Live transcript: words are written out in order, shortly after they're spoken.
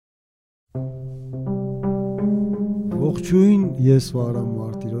Ողջույն, ես Վահրամ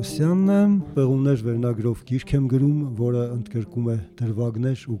Մարտիրոսյանն եմ, պեղումներ վերնագրով գիրք եմ գրում, որը ընդգրկում է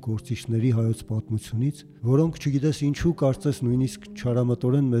դրվագներ ու գործիչների հայոց պատմությունից, որոնք չգիտես ինչու կարծես նույնիսկ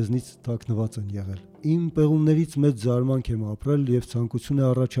չարամտորեն մեզնից թաքնված են եղել։ Իմ պեղումներից մեծ զարմանք եմ ապրել եւ ցանկություն է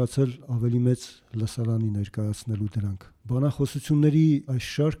առաջացել ավելի մեծ լսարանի ներկայացնելու դրանք։ Բանախոսությունների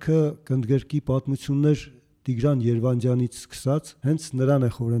այս շարքը կընդգրկի պատմություններ Տիգրան Երվանդյանից սկսած, հենց նրան է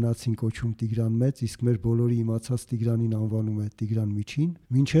խորենացին կոչում Տիգրան Մեծ, իսկ մեր բոլորի իմացած Տիգրանին անվանում է Տիգրան Միջին,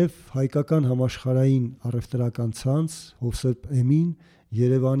 մինչև հայկական համաշխարհային առևտրական ցանց, Հովսեփ Էմին,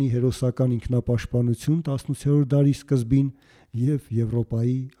 Երևանի հերոսական ինքնապաշտպանություն 18-րդ դարի սկզբին եւ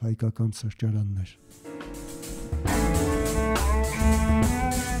Եվրոպայի հայկական սրճարաններ։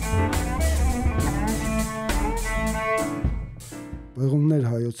 Պեղումներ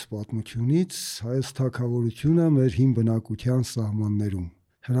հայոց պատմությունից, Հայոց թագավորությունը մեր հին բնակության սահմաններում։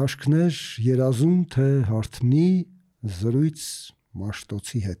 Հրաշքներ, երազում թե հարթմնի, զրույց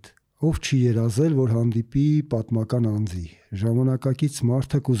Մաշտոցի հետ։ Ով չի երազել, որ հանդիպի պատմական անձի։ Ժամանակակից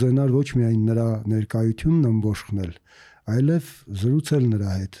մարդը կուզենար ոչ միայն նրա ներկայությունն ըմբոշխնել, այլև զրուցել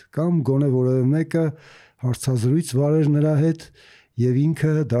նրա հետ, կամ գոնե որևէ մեկը հարցազրույց վարեր նրա հետ եւ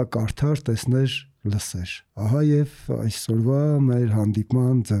ինքը դա կարդար, տեսներ, լսեր։ Ահա եւ այսօրվա մեր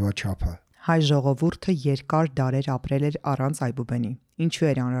հանդիպման ձևաչափը։ Հայ ժողովուրդը երկար դարեր ապրել էր առանց այբուբենի։ Ինչու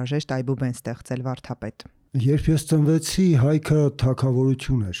էր անհրաժեշտ այբուբեն ստեղծել վարդապետ։ Երբ ես ծնվեցի, հայքը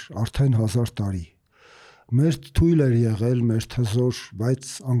թագավորություն էր, արդեն 1000 տարի։ Մեր թույլ էր եղել, մեր թզոր,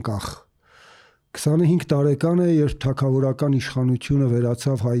 բայց անկախ։ 25 տարեկան է, երբ թագավորական իշխանությունը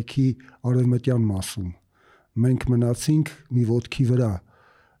վերացավ հայքի արևմտյան մասում։ Մենք մնացինք մի ոտքի վրա։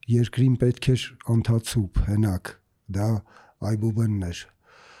 Երկրին պետք էր անթացուկ, հենակ, դա այբուբենն էր։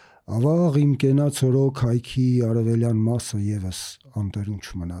 Ավաղ իմ կենաց օրոք հայքի արևելյան մասը եւս անտերուն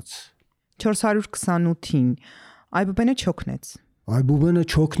չմնաց։ 428-ին այբուբենը չօգնեց։ Այբուբենը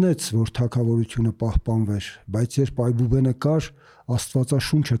չօգնեց, որ թագավորությունը պահպանվեր, բայց երբ այբուբենը կար,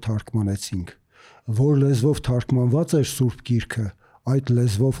 Աստվածաշունչը թարգմանեցինք, որ լեզվով թարգմանված էր Սուրբ Գիրքը, այդ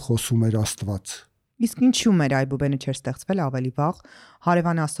լեզվով խոսում էր Աստված։ Իսկ ինչու մեր այբուբենը չէր ստեղծվել ավելի վաղ։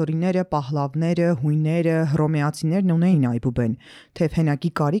 Հարևան ասորիները, պահլավները, հույները, հռոմեացիներն ունեին այբուբեն, թեև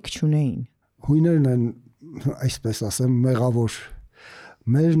հենակի կարիք չունեին։ Հույներն են, այսպես ասեմ, մեղավոր։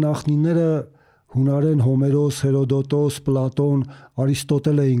 Մեր նախնիները հունարեն Հոմերոս, Հերոդոտոս, Պլատոն,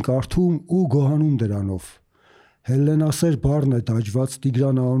 Արիստոտել էին կարդում ու գոհանում դրանով։ Հելլենասեր բառն է դաջված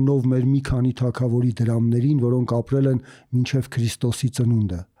Տիգրան անունով մեր մի քանի թագավորի դրամներին, որոնք ապրել են մինչև Քրիստոսի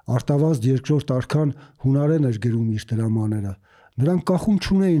ծնունդը։ Արտավազդ երկրորդ արքան հունարեն էր գրում իր դրամաները։ Նրանք կախում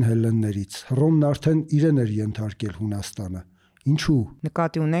չունեին հելլեններից։ Հռոմն արդեն իրեն էր ենթարկել Հունաստանը։ Ինչու։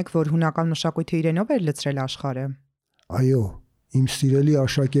 Նկատի ունեք, որ հունական մշակույթը իրենով էր լցրել աշխարհը։ Այո, իմ սիրելի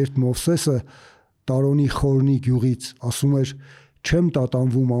աշակերտ Մովսեսը Տարոնի Խորնի գյուղից ասում էր. չեմ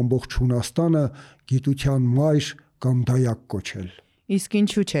տատանվում ամբողջ Հունաստանը գիտության մայր կամ դայակ կոչել։ Իսկ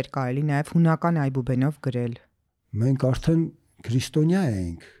ինչու չէր կարելի նաև հունական այբուբենով գրել։ Մենք արդեն քրիստոնյա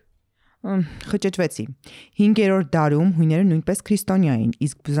էինք։ Խճճվեցի։ 5-րդ դարում հույները նույնպես քրիստոնյա էին,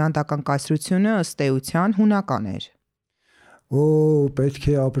 իսկ բյուզանդական կայսրությունը ըստ էության հունական էր։ Օ, պետք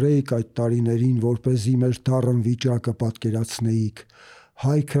է ապրեիք այդ տարիներին, որպեսզի մեր դառն վիճակը պատկերացնեիք։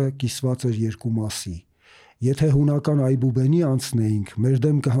 Հայքը կիսված էր երկու մասի։ Եթե հունական այբուբենի անցնեինք, մեր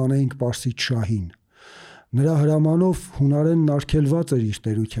դեմ կհանեինք Պարսից շահին։ Նրա հրամանով հունարենն արգելված էր իր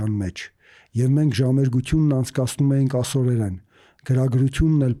տերության մեջ, եւ մենք ժամերգությունն անցկացնում էինք ասորերեն,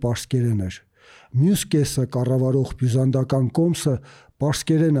 գրագրությունն էլ պարսկերեն էր։ Մյուս կեսը կառավարող բյուզանդական կոմսը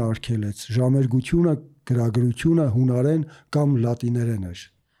պարսկերենը արգելեց, ժամերգությունը, գրագրությունը հունարեն կամ լատիներեն էր։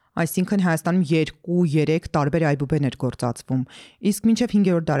 Այսինքն Հայաստանում 2-3 տարբեր այբուբեն էր գործածվում, իսկ մինչև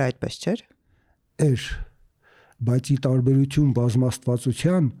 5-րդ դարը այդպես չէր։ Էր, բայց ի տարբերություն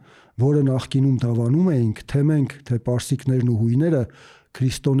բազմաստվածության, որը նախկինում դավանում էինք, թե մենք, թե պարսիկներն ու հույները,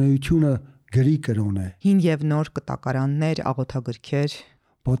 քրիստոնեությունը գրի կրոն է։ Հին եւ նոր կտակարաններ, աղոթագրքեր,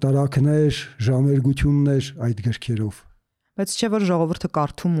 պատարակներ, ժամերգություններ այդ գրքերով։ Բայց չէ որ ժողովուրդը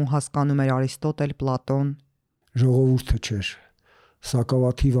կարդում ու հասկանում էր Արիստոտել, Պլատոն։ Ժողովուրդը չէր։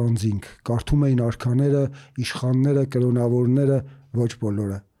 Սակավաթիվ անձինք կարդում էին արքաները, իշխանները, կրոնավորները, ոչ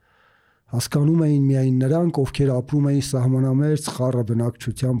բոլորը։ Հասկանում էին միայն նրանք, ովքեր ապրում էին սահմանամերձ խառը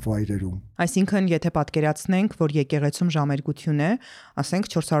բնակչության վայրերում։ Այսինքն, եթե պատկերացնենք, որ եկեղեցում ժամերգություն է, ասենք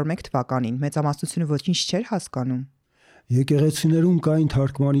 401 թվականին, մեծամասնությունը ոչինչ չէր հասկանում։ Եկեղեցիներում կային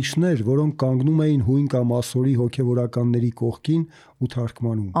թարգմանիչներ, որոնք կանգնում էին հույն կամ ասորի հոգևորականների կողքին ու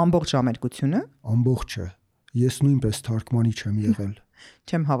թարգմանում։ Ամբողջ ժամերգությունը։ Ամբողջը։ Ես նույնպես թարգմանիչ եմ եղել։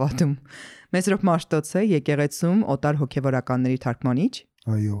 Չեմ հավատում։ Մեսրոպ Մաշտոցը եկեղեցում օտար հոգևորականների թարգմանիչ։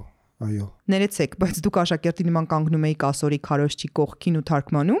 Այո, Այո։ Ներեցեք, բայց դուք աշակերտի նման կանգնում եք ասորի քարոշչի կողքին ու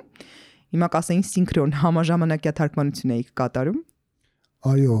թարգմանում։ Հիմա կասեին սինխրոն համաժամանակյա թարգմանություն եք կատարում։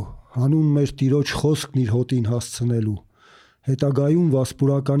 Այո, հանուն մեր Տիրոջ խոսքն իր հոտին հասցնելու։ Հետագայում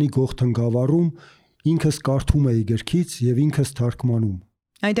վասպուրականի գողթն գավառում ինքս կարդում էի գրքից եւ ինքս թարգմանում։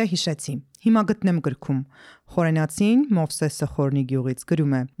 Այդա հիշեցի։ Հիմա գտնեմ գրքում։ Խորենացին Մովսեսը Խորնի գյուղից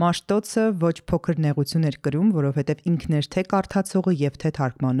գրում է. Մաշտոցը ոչ փոքր նեղություն էր կրում, որովհետև ինքն էր թե կարդացողը եւ թե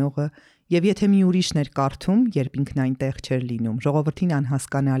թարգմանողը, եւ եթե մի ուրիշն էր կարդում, երբ ինքն այնտեղ չէր լինում, ժողովրդին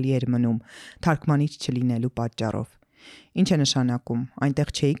անհասկանալի էր մնում, թարգմանիչ չլինելու պատճառով։ Ինչ է նշանակում։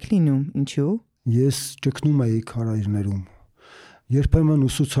 Այնտեղ չէիք լինում, ինչու։ Ես ճգնում էի քարայրներում։ Երբեմն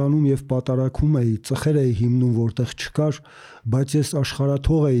ուսուցանում եւ պատարակում էի, ծխեր էի հիմնում, որտեղ չկար, բայց ես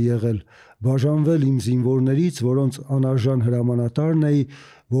աշխարհաթող էի եղել, բաժանվել իմ զինվորներից, որոնց անարժան հրամանատարն էի,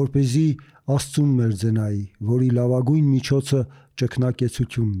 որպեսզի Աստծուն մերձենայի, որի լավագույն միջոցը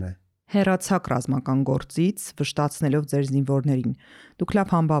ճգնակեցությունն է։ Հեռացաք ռազմական գործից, վշտացնելով ձեր զինվորներին։ Դուք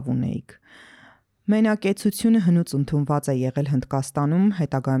լավ համբավ ունեիք։ Մենակեցությունը հնուց ընդունված է եղել Հնդկաստանում,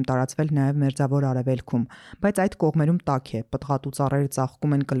 հետագայում տարածվել նաև Մերձավոր Արևելքում, բայց այդ կողմերում տաք է, պտղատու ծառերը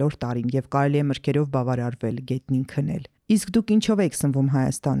ծաղկում են կլոր տարին եւ կարելի է մրգերով բավարարվել, գետնին քնել։ Իսկ դուք ինչով եք սնվում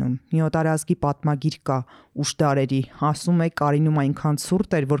Հայաստանում։ Մի օտարազգի պատմագիր կա, ուշ դարերի, ասում է Կարինում այնքան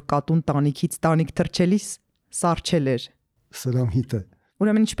ցուրտ էր, որ կատուն տանիքից տանիք թռչելիս սառչել էր։ Սրամհիտ է։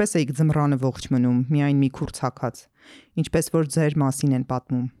 Ուրեմն ինչպես էիք ձմռանը ողջ մնում, միայն մի քուր ցակած, ինչպես որ ձեր մասին են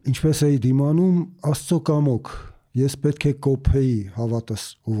պատմում։ Ինչպես էի դիմանում, Աստծո կամոք, ես պետք է կոփեի հավատս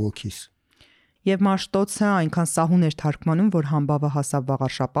ու ոգիս։ Եվ Մաշտոցը այնքան սահուն էր թարգմանում, որ համբավը հասավ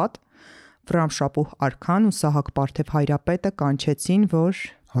Վաղարշապատ, Վրամշապուհ արքան ու Սահակ Պարթև հայրապետը կանչեցին, որ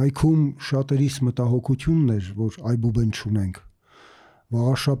Հայքում շատերիս մտահոգությունն էր, որ այբուբեն չունենք։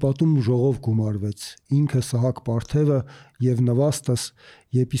 Վաղարշապատում ժողով գումարվեց, ինքը Սահակ Պարթևը եւ նվաստս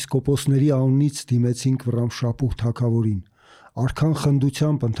եպիսկոպոսների անունից դիմեցինք Վրամշապուհ թագավորին։ Արքան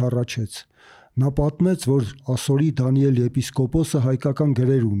խնդությամբ ընդառաջեց։ Նա պատմեց, որ ասորի Դանիել եպիսկոպոսը հայկական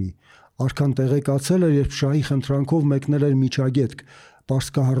գրեր ունի։ Արքան տեղեկացել էր, երբ շահի խնդրանքով մեկնել էր միջագետք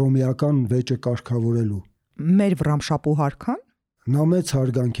պարսկահռոմեական վեճը կարգավորելու։ Մեր Վրամշապուհ արքան։ Նա մեծ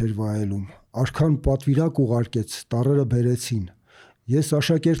հարգանք էր վայելում։ Արքան պատվիրակ ուղարկեց, տառերը բերեցին։ Ես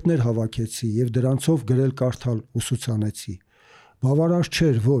աշակերտներ հավաքեցի եւ դրանցով գրել կարդալ ուսուցանեցի։ Բավարար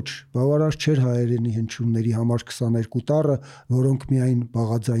չէր, ոչ, բավարար չէր հայերենի հնչյունների համար 22 տառը, որոնք միայն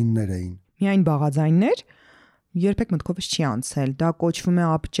բաղաձայններ էին։ Միայն բաղաձայններ։ Երբեք մտքովս չի անցել։ Դա կոչվում է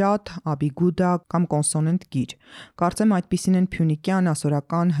աբջադ, աբիգուդա կամ կոնսոնանտ գիր։ Կարծեմ այդպիսին են փյունիկյան,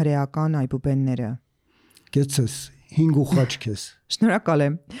 ասորական, հրեական այբուբենները։ Կեցես, 5 ուխաչ քեզ։ Շնորհակալ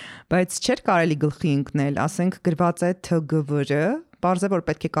եմ, բայց չէր կարելի գլխի ընկնել, ասենք գրված է ԹԳՎ-ը, բարձ է որ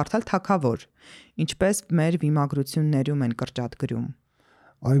պետք է կարդալ թագավոր, ինչպես մեր վիմագրություններում են կրճատ գրում։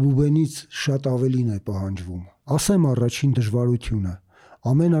 Այբուբենից շատ ավելին է պահանջվում։ Ասեմ առաջին դժվարությունը։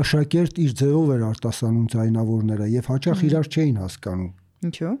 Ամեն աշակերտ իր ձևով էր արտասանում ձայնավորները եւ հաճախ իրար չէին հասկանում։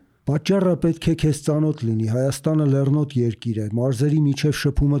 Ինչու՞։ Պատճառը պետք է քեզ ծանոթ լինի։ Հայաստանը լեռնոտ երկիր է, մարզերի միջև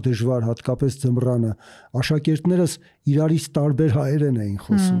շփումը դժվար, հատկապես ձմռանը։ Աշակերտներս իրարից տարբեր հայերեն էին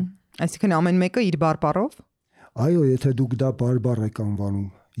խոսում։ Այսինքն ամեն մեկը իր բարբառով։ Այո, եթե դուք դա բարբառ եք անվանում։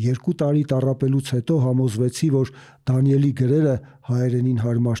 2 տարի տառապելուց հետո համոզվեցի, որ Դանիելի գրերը հայերենին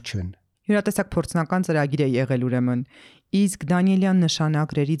հարմար չեն։ Յուրատեսակ փորձնական ծրագիր է եղել ուրեմն։ Իսկ Դանիելյան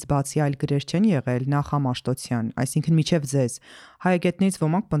նշանագրերից բացի այլ գրեր չեն եղել, նախ Մաշտոցյան, այսինքն միջև ձեզ։ Հայագետներից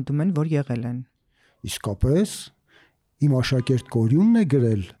ոմանք պնդում են, որ եղել են։ Իսկապես, իմ աշակերտ Կորյունն է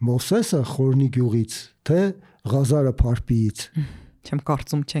գրել Մովսեսը Խորնի գյուղից, թե Ղազարը Փարպիից։ Չեմ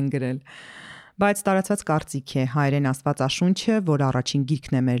կարծում չեն գրել։ Բայց տարածված կարծիք է, հայերեն աստվածաշունչը, որ առաջին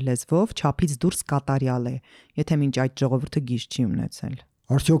գիրքն է մեր լեզվով, չափից դուրս կատարյալ է, եթե մինչ այդ ժողովուրդը գիժ չի ունեցել։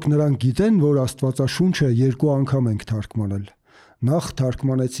 Արդյոք նրանք գիտեն, որ Աստվածաշունչը 2 անգամ ենք թարգմանել։ Նախ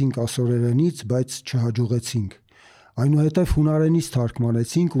թարգմանեցինք ասորերենից, բայց չհաջողեցինք։ Այնուհետև հունարենից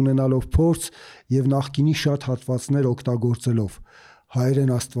թարգմանեցինք, ունենալով փորձ եւ նախկինի շատ հատվածներ օգտագործելով։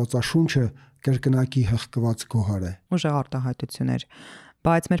 Հայերեն Աստվածաշունչը կրկնակի հղկված գոհար է։ Ուժեղ արտահայտություն էր,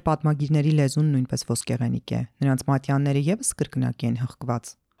 բայց մեր պատմագիրների լեզուն նույնպես ոսկեղենիկ է։ Նրանց մատյանները եւս կրկնակի են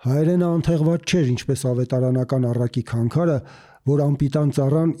հղկված։ Հայերենը անթեղված չէր, ինչպես ավետարանական առակի քանքարը, որ անպիտան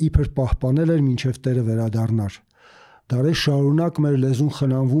ծառան իբր պահպանել էր մինչև Տերը վերադառնար։ Դարեր շարունակ մեր լեզուն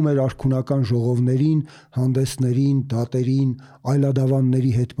խնամվում էր արքունական ժողովներին, հանդեսներին, դատերին,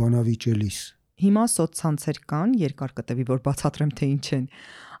 այլադավանների հետ բանավիճելիս։ Հիմա սոցցանցեր կան, երկար կտևի, որ բացատրեմ թե ինչ են։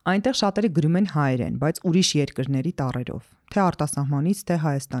 Այնտեղ շատերը գրում են հայերեն, բայց ուրիշ երկրների տառերով։ թե արտասահմանից, թե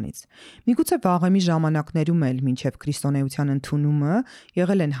Հայաստանից։ Միգուցե վաղեմի ժամանակներում էլ մինչև քրիստոնեության ընդունումը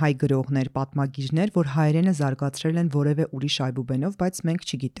եղել են հայ գրողներ, պատմագիրներ, որ հայերենը զարգացրել են որևէ ուրիշ այբուբենով, բայց մենք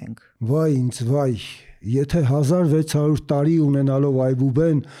չգիտենք։ Վայ ինձ վայ, եթե 1600 տարի ունենալով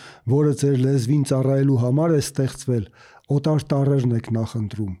այբուբեն, որը ձեր լեզվին ծառայելու համար է ստեղծվել, օտար տառերն եք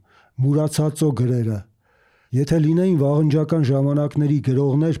նախընտրում, մուրացածո գրերը։ Եթե լինեին վաղնջական ժամանակների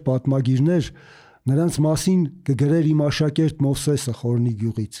գրողներ, պատմագիրներ, նրանց մասին կգրեր իմ աշակերտ Մովսեսը Խորնի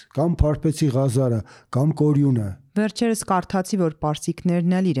գյուղից, կամ Փարպեցի Ղազարը, կամ Կորյունը։ Վերջերս կարդացի, որ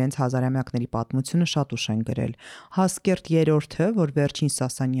պարսիկներն էլ իրենց հազարամյակների պատմությունը շատ ուշ են գրել։ Հասկերտ III, որ վերջին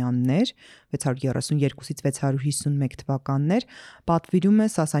Սասանյաններ 632-ից 651 թվականներ, պատվիրում է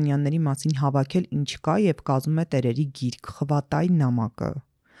Սասանյանների մասին հավաքել ինչ կա եւ կազմում է տերերի գիրք Խվատայ նամակը։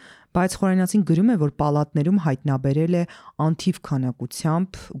 Բայց Խորենացին գրում է, որ պալատներում հայտնաբերել է անթիվ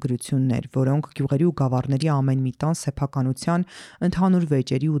քանակությամբ գրություններ, որոնք գյուղերի ու գավառների ամեն մի տան սեփականության, ընդհանուր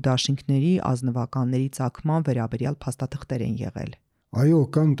վեճերի ու դաշինքների ազնվականների ծագման վերաբերյալ փաստաթղթեր են եղել։ Այո,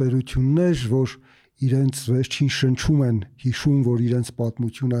 կան տերություններ, որ իրենց վերջին շնչում են, հիշում, որ իրենց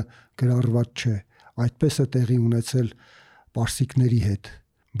պատմությունը գրառված չէ, այդպես է տեղի ունեցել պարսիկների հետ։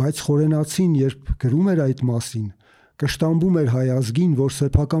 Բայց Խորենացին, երբ գրում էր այդ մասին, կշտամբում էր հայ ազգին, որ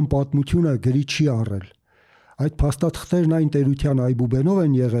սեփական պատմությունը գրի չի առել։ Այդ փաստաթղթերն այն տերության այբուբենով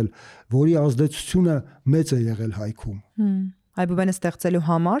են եղել, որի ազդեցությունը մեծ է եղել հայքում։ Այբուբենը ստեղծելու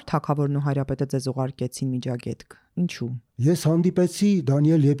համար թագավորն ու հայրապետը ձեզ ուղարկեցին Միջագետք։ Ինչու։ Ես հանդիպեցի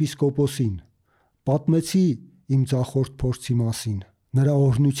Դանիել եպիսկոպոսին, պատմեցի իմ ձախորդ փորձի մասին։ Նրա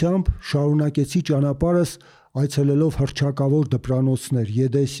օրհնությամբ շարունակեցի ճանապարհս այցելելով հռչակավոր դպրանոցներ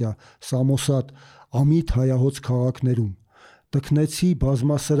Եդեսիա, Սամոսատ, Ամիդ հայահոց քաղաքներում, տքնեցի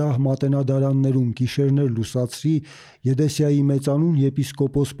բազմասրահ մատենադարաններում, գիշերներ լուսացրի Եդեսիայի մեծանուն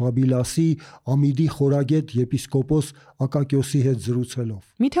եպիսկոպոս Բաբիլասի, Ամիդի խորագետ եպիսկոպոս Ակակիոսի հետ զրուցելով։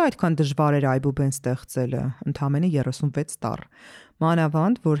 Միթե այդքան դժվար էր այբուբեն ստեղծելը, ընդամենը 36 տառ։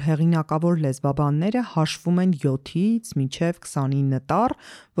 Մանավանդ, որ հեղինակավոր լեզվաբանները հաշվում են 7-ից մինչև 29 տառ,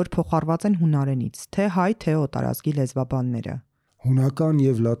 որ փոխառված են հունարենից, թե հայ, թե օտարազգի լեզվաբանները։ Հունական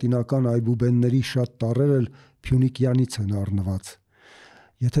եւ լատինական այբուբենների շատ տառեր էլ Փյունիկյանից են առնված։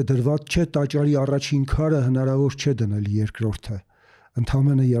 Եթե դրված չէ տաճարի առաջին քարը, հնարավոր չէ դնել երկրորդը։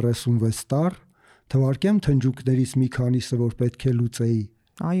 Ընդամենը 36 տառ, թվարկեմ թնջուկներից մի քանիսը, որ պետք է լուծեի։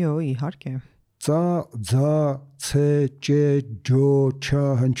 Այո, իհարկե։ Ծա, ձա, ցե, ճե, ջո, չա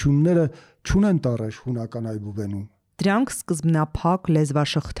հնչյունները չունեն տառեր հունական այբուբենում։ Դրանք սկզբնափակ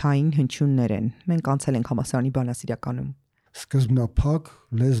լեզվաշղթային հնչյուններ են։ Մենք անցել ենք համալսարանի բանասիրականում։ Սկզբնափակ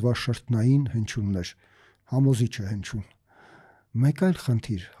լեզվաշրտնային հնչյուններ, համոզիչ է հնչյուն։ Մեկ այլ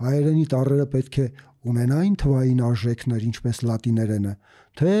խնդիր, հայերենի տառերը պետք է ունենային թվային արժեքներ, ինչպես լատիներենը,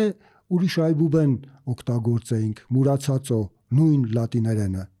 թե ուրիշ այբուբեն օգտագործեինք, մուրացածո, նույն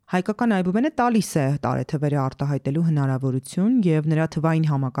լատիներենը։ Հայկական այբուբենը տալիս է տարեթվերը արտահայտելու հնարավորություն եւ նրա թվային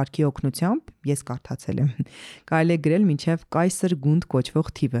համակարգի օգնությամբ, ես կարդացել եմ, կարելի է գրել մինչև կայսր գունդ կոչվող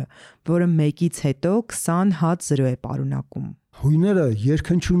թիվը, որը 1-ից հետո 20 հատ 0 է պարունակում։ Հույները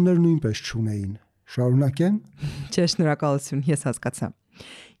երկհնչյուններ նույնպես չունեին։ Շարունակեմ։ Չէ, շնորհակալություն, ես հասկացա։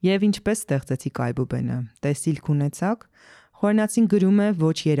 Եվ ինչպես ստեղծեցիք այբուբենը, տեսիլք ունեցաք։ Խորենացին գրում է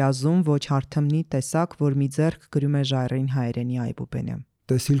ոչ երազում, ոչ հարթմնի տեսակ, որ մի ձեռք գրում է ժայռին հայերենի այբուբենը։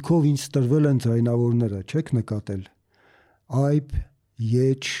 Տեսիլքով ինձ տրվել են ձայնավորները, չեք նկատել։ Այբ,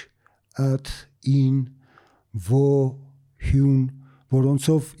 եչ, ըթ, ին, ո, հյուն,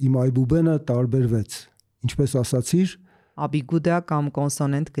 որոնցով իմ այբուբենը տարբերվեց։ Ինչպես ասացիր, աբիգուդա կամ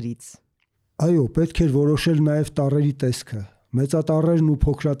կոնսոնանտ գրից։ Այո, պետք էր որոշել նաև տառերի տեսքը։ Մեծատառերն ու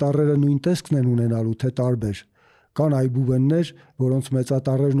փոքրատառերը նույն տեսքն են ունենալու, թե տարբեր։ Կան այբուբեններ, որոնց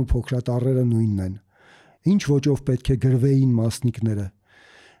մեծատառերն ու փոքրատառերը նույնն են։ Ինչ ոճով պետք է գրվեին մասնիկները։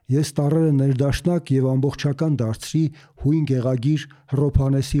 Ես տառերը ներդաշնակ եւ ամբողջական դարձրի հույն գեղագիր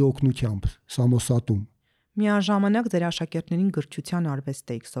Հռոփանեսի օգնությամբ Սամոսատում։ Միաժամանակ ձեր աշակերտներին գրչության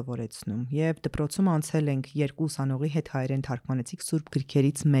արվեստ եք սովորեցնում եւ դպրոցում անցել ենք 2 ուսանողի հետ հայերեն թարգմանեցիք սուրբ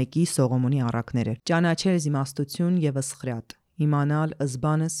գրքերից մեկի Սողոմոնի առակները։ Ճանաչել զիմաստություն եւ ըսխրատ, իմանալ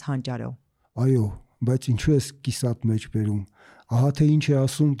ըզբանս հանճարո։ Այո, բայց ինչու ես կիսատ մեջ բերում։ Ահա թե ինչ է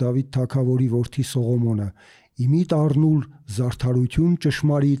ասում Դավիթ թագավորի որդի Սողոմոնը. «Իմիտ առնուլ զարդարություն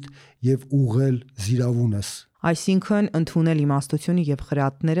ճշմարիտ եւ ուղղել զիրավունս»։ Այսինքն ընդունել իմաստությունը եւ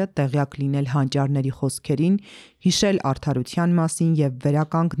խրատները, տեղյակ լինել հանճարների խոսքերին, հիշել արդարության մասին եւ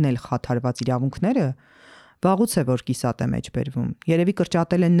վերականգնել խաթարված իրավունքները, վաղուց է որ կիսատ է մեջ բերվում։ Երևի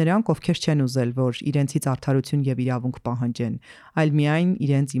կրճատել են նրանք, ովքեր չեն ուզել, որ իրենցից արդարություն եւ իրավունք պահանջեն, այլ միայն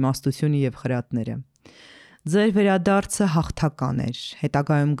իրենց իմաստությունը եւ խրատները։ Ձեր վերադարձը հաղթական էր,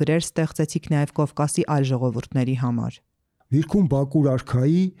 հետագայում գրեր ստեղծեցիք նաև Կովկասի այլ ժողովուրդների համար։ Վիրքում Բակուր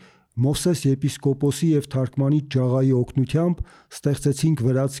արքայի, Մովսես եպիսկոպոսի եւ թարգմանիչ Ջաղայի օգնությամբ ստեղծեցինք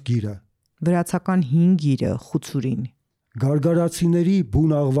վրաց գիրը։ Վրացական 5 գիրը խուցուրին։ Գարգարացիների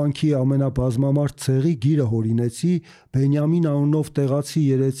բուն աղվանքի ամենաբազմամարդ ցեղի գիրը հորինեցի Բենյամին անունով տեղացի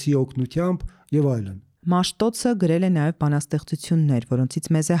երեցի օգնությամբ եւ այլն։ Մաշտոցը գրել է նաև բանաստեղծություններ, որոնցից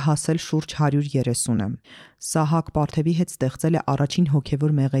մեզ է հասել շուրջ 130-ը։ Սահակ Պարթևի հետ ստեղծել է առաջին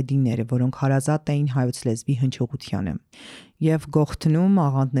հոգևոր մեղեդիները, որոնք հարազատ էին հայոց լեզվի հնչողությանը, եւ Գողթնում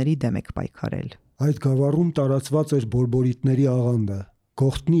աղանդների դեմ է պայքարել։ Այդ գավառում տարածված էր բորբորիտների աղանդը։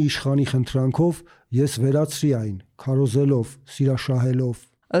 Գողթնի իշխանի խնդրանքով ես վերացրի այն, քարոզելով, սիրաշահելով։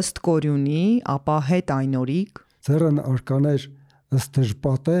 Ըստ Կորյունի, ապա հետ այն օրիկ ձեռն արկաներ ըստ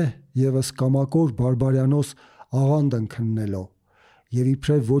դժպատե եւ ըստ կամակոր բարբարյանոս աղանդն քննելով, եւ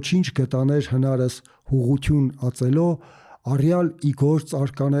իբրև ոչինչ գտաներ հնարս հուղություն ածելով, արյալ ի գործ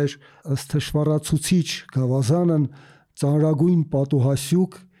արկաներ ըստ հշվառացուցիչ գավազանն ծանրագույն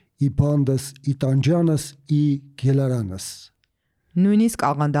պատուհասյուկ ի բանդս ի տանջանս ի գելարանս։ Նույնիսկ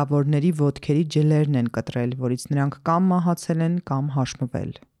աղանդավորների ոտքերի ջլերն են կտրել, որից նրանք կամ մահացել են, կամ հաշմվել։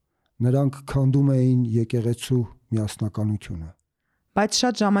 Նրանք քանդում էին եկեղեցու միասնականությունը։ Բայց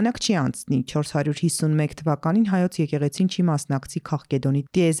շատ ժամանակ չի անցնի, 451 թվականին հայոց եկեղեցին չի մասնակցի Քաղկեդոնի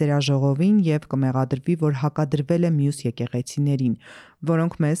տիեզերաժողովին եւ կմեղադրվի, որ հակադրվել է մյուս եկեղեցիներին,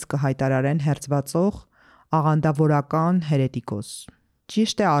 որոնք մեզ կհայտարարեն հերձվածող աղանդավորական հերետիկոս։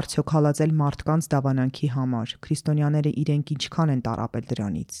 Ճիշտ է արդյոք հալածել մարդկանց դավանանքի համար, քրիստոնյաները իրենք ինչքան են տարապել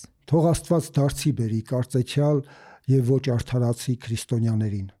դրանից։ Թող Աստված դարձի բերի կարծեքյալ եւ ոչ արդարացի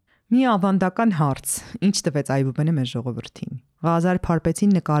քրիստոնյաներին։ Մի ավանդական հարց, ինչ տվեց այբուբենը մեր ժողովրդին։ Ղազար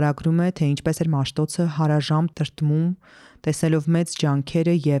Փարպեցին նկարագրում է, թե ինչպես էր Մաշտոցը հարաժամ տրտմում, տեսնելով մեծ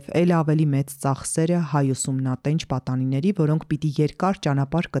ջանքերը եւ ել ավելի մեծ ծախսերը հայ ուսումնատենչ պատանիների, որոնք պիտի երկար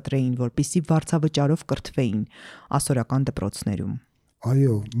ճանապարհ կտրեին, որպիսի վարձավճարով կրթվեին ասորական դպրոցներում։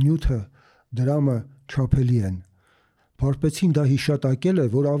 Այո, նյութը, դրամը չափելի են։ Փարպեցին դա հիշատակել է,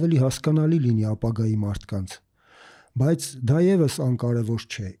 որ ավելի հասկանալի լինի ապագայի մարդկանց։ Բայց դա եւս անկարևոր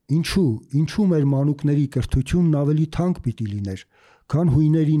չէ։ Ինչու մեր մանուկների կրթությունն ավելի թանկ պիտի լիներ, քան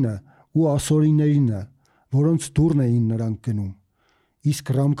հույներինը ու ասորիներինը, որոնց դուրն էին նրանք գնում։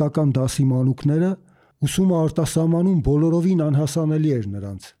 Իսկ ռամկական դասի մանուկները ուսումը արտասահմանում բոլորովին անհասանելի էր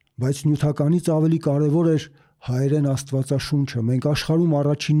նրանց, բայց նյութականից ավելի կարևոր էր հայերեն Աստվածաշունչը։ Մենք աշխարհում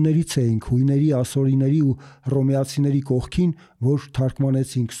առաջիններից էինք հույների, ասորիների ու հռոմեացիների կողքին, որ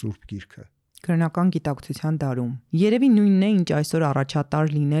թարգմանեցինք Սուրբ Գիրքը։ Կրոնական գիտակցության դարում։ Երևի նույնն է, ինչ այսօր առաջատար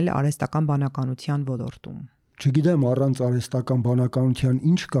լինել արհեստական բանականության ոլորտում։ Չգիտեմ առանց արհեստական բանականության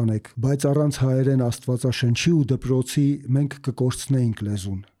ինչ կանեք, բայց առանց հայերեն Աստվածաշնչի ու դպրոցի մենք կկորցնեինք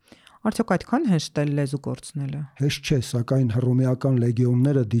լեզուն։ Արդյոք այդքան հեշտ է լեզու կորցնելը։ Հեշտ չէ, սակայն հռոմեական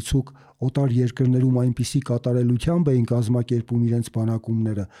լեգիոնները դիցուկ օտար երկրներում այնպիսի կատարելությամբ էին կազմակերպում իրենց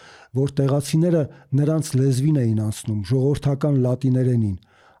բանակումները, որ տեղացիները նրանց լեզվին էին անցնում, ժողովրդական լատիներենին,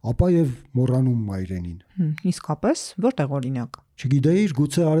 ապա եւ մոռանում մայրենին։ Իսկապես, որտեղ օրինակ։ Չգիտեիր,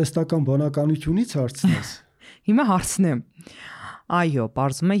 գուցե արհեստական բանականությունից հարցնես։ Հիմա հարցնեմ։ Այո,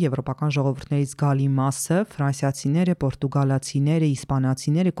 պարզվում է եվրոպական ժողովուրդների զգալի մասը, ֆրանսիացիները, պորտուգալացիները,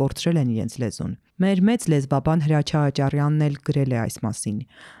 իսպանացիները կորցրել են իրենց լեզուն։ Մեր մեծ լեզվաբան Հրաչյա Աճարյանն էլ գրել է այս մասին։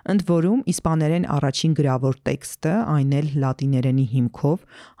 Ընդ որում, իսպաներեն առաջին գրավոր տեքստը, այն էլ լատիներենի հիմքով,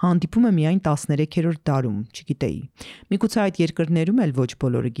 հանդիպում է միայն 13-րդ դարում, չգիտեի։ Միգուցե այդ երկրներում էլ ոչ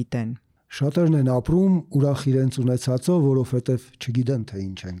բոլորը գիտեն։ Շատերն են ապրում ուրախ իրենց ունեցածով, որովհետև չգիտեն, թե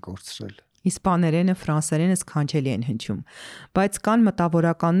ինչ են կորցրել։ Իսպաներենը, ֆրանսերենը սքանչելի են հնչում, բայց կան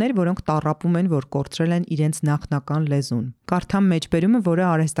մտավորականներ, որոնք տառապում են, որ կորցրել են իրենց նախնական լեզուն։ Կարդամ մեջբերումը, որը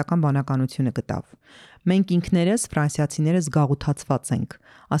արհեստական բանականությունը գտավ։ Մենք ինքներս ֆրանսիացիները զգաղութացված ենք,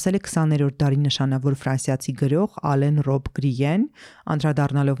 ասել է 20-րդ դարի նշանավոր ֆրանսիացի գրող Ալեն Ռոբ Գրիեն,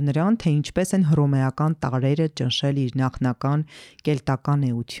 անդրադառնալով նրան, թե ինչպես են հռոմեական տարրերը ճնշել իր նախնական կելտական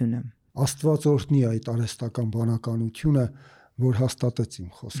էությունը։ Աստված օրհնի այդ արհեստական բանականությունը, որ հաստատեց իմ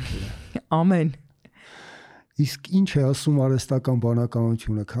խոսքերը։ Ամեն։ Իսկ ինչ է ասում արհեստական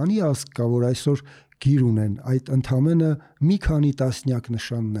բանականությունը, քանի ազգ կա, որ այսօր գիր ունեն այդ ընդամենը մի քանի տասնյակ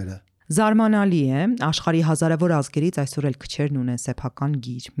նշանները։ Զարմանալի է, աշխարհի հազարավոր ազգերից այսօր էլ քչերն ունեն սեփական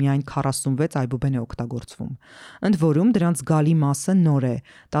գիր, միայն 46 այբուբեն է օգտագործվում։ Ընդ որում դրանց զգալի մասը նոր է,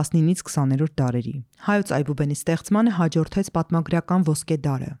 19-ից 20-րդ դարերի։ Հայոց այբուբենի ստեղծմանը հաջորդեց պատմագրական ոսկե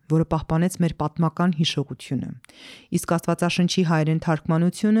դարը, որը պահպանեց մեր պատմական հիշողությունը։ Իսկ Աստվածաշնչի հայերեն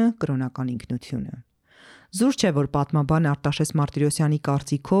թարգմանությունը կրոնական ինքնությունը։ Զուր չէ, որ պատմաբան Արտաշես Մարտիրոսյանի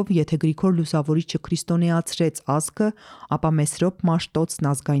կարծիքով, եթե Գրիգոր Լուսավորիչը քրիստոնեացրեց ազգը, ապա Մեսրոպ Մաշտոցն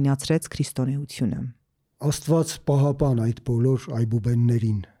ազգայնացրեց քրիստոնեությունը։ Աստված պահապան այդ բոլոր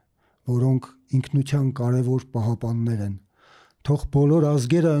այբուբեններին, որոնք ինքնության կարևոր պահապաններ են, Թող բոլոր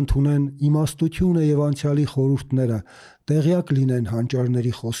ազգերը ընդունեն իմաստությունը եւ անցյալի խորհուրդները, տեղյակ լինեն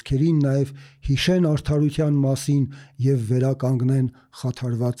հանճարների խոսքերին, նաեւ հիշեն արդարության մասին եւ վերականգնեն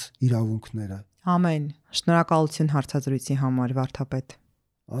խաթարված իրավունքները։ Ամեն։ Շնորհակալություն հարցազրույցի համար, վարդապետ։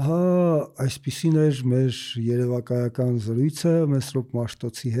 Ահա, այսպիսին էր մեր երևակայական զրույցը Մեսրոպ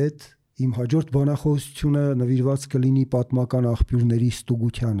Մաշտոցի հետ։ Իմ հաջորդ բանախոսությունը նվիրված կլինի պատմական աղբյուրների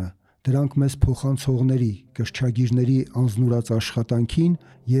ստուգությանը, դրանք մեզ փոխանցողների, կրճագիրների անձնուրաց աշխատանքին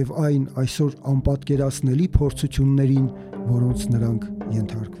եւ այն այսօր անպատկերացնելի փորձություններին, որոնց նրանք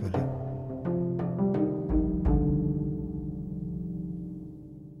ենթարկվել են։